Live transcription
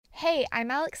Hey, I'm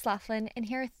Alex Laughlin, and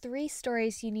here are 3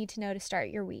 stories you need to know to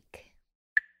start your week.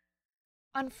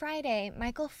 On Friday,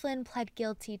 Michael Flynn pled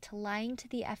guilty to lying to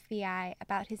the FBI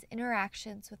about his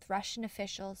interactions with Russian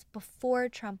officials before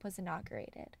Trump was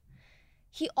inaugurated.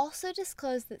 He also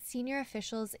disclosed that senior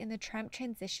officials in the Trump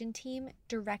transition team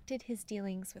directed his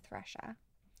dealings with Russia.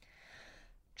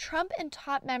 Trump and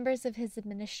top members of his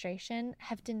administration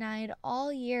have denied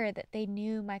all year that they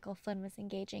knew Michael Flynn was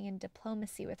engaging in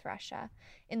diplomacy with Russia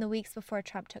in the weeks before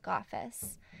Trump took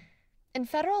office. And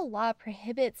federal law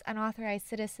prohibits unauthorized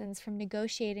citizens from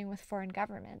negotiating with foreign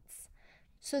governments.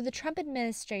 So the Trump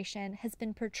administration has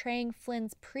been portraying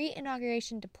Flynn's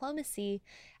pre-inauguration diplomacy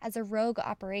as a rogue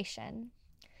operation.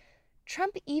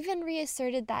 Trump even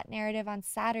reasserted that narrative on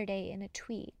Saturday in a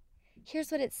tweet.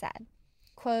 Here's what it said,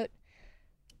 quote,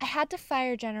 "I had to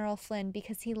fire General Flynn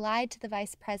because he lied to the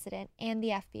vice president and the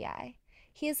FBI.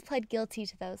 He has pled guilty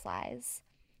to those lies.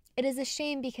 It is a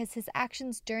shame because his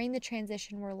actions during the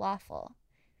transition were lawful.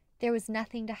 There was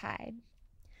nothing to hide."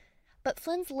 But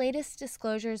Flynn's latest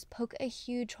disclosures poke a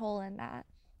huge hole in that.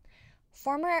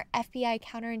 Former FBI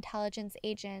counterintelligence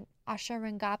agent Asha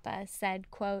Rangappa said,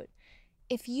 quote,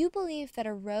 "If you believe that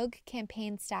a rogue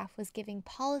campaign staff was giving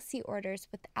policy orders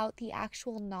without the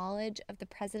actual knowledge of the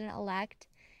president-elect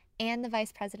and the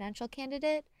vice presidential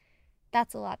candidate,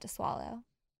 that's a lot to swallow."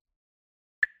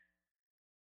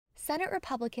 Senate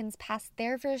Republicans passed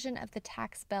their version of the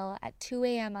tax bill at 2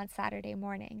 a.m. on Saturday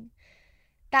morning.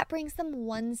 That brings them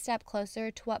one step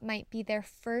closer to what might be their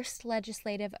first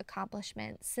legislative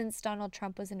accomplishment since Donald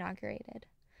Trump was inaugurated.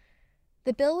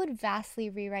 The bill would vastly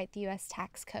rewrite the U.S.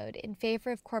 tax code in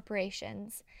favor of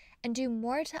corporations and do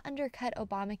more to undercut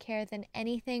Obamacare than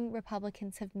anything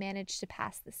Republicans have managed to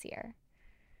pass this year.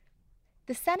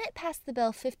 The Senate passed the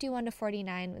bill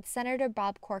 51-49, with Senator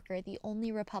Bob Corker the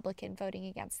only Republican voting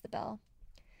against the bill.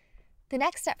 The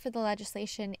next step for the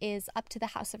legislation is up to the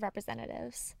House of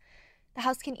Representatives. The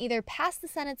House can either pass the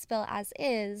Senate's bill as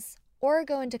is, or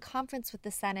go into conference with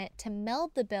the Senate to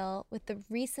meld the bill with the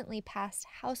recently passed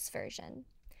House version.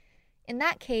 In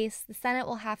that case, the Senate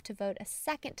will have to vote a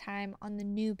second time on the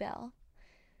new bill.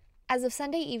 As of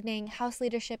Sunday evening, House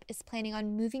leadership is planning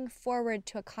on moving forward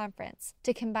to a conference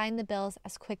to combine the bills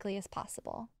as quickly as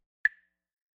possible.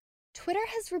 Twitter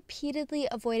has repeatedly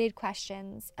avoided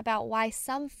questions about why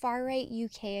some far-right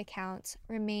UK accounts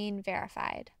remain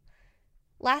verified.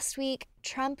 Last week,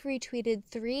 Trump retweeted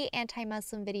 3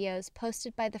 anti-Muslim videos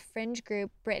posted by the fringe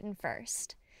group Britain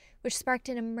First, which sparked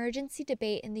an emergency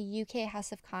debate in the UK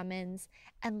House of Commons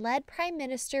and led Prime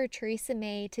Minister Theresa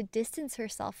May to distance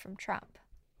herself from Trump.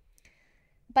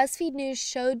 BuzzFeed News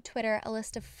showed Twitter a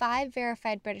list of 5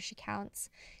 verified British accounts,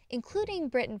 including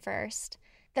Britain First,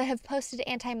 that have posted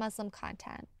anti-Muslim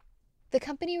content. The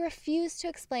company refused to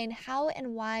explain how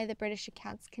and why the British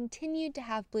accounts continued to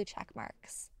have blue check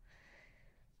marks.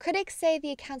 Critics say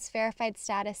the account's verified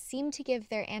status seemed to give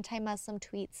their anti-Muslim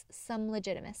tweets some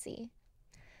legitimacy.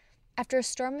 After a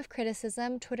storm of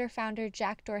criticism, Twitter founder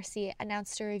Jack Dorsey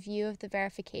announced a review of the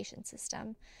verification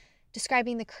system,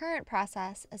 describing the current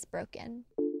process as broken.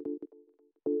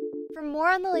 For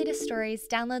more on the latest stories,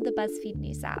 download the BuzzFeed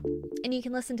News app, and you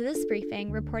can listen to this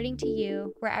briefing reporting to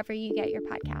you wherever you get your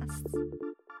podcasts.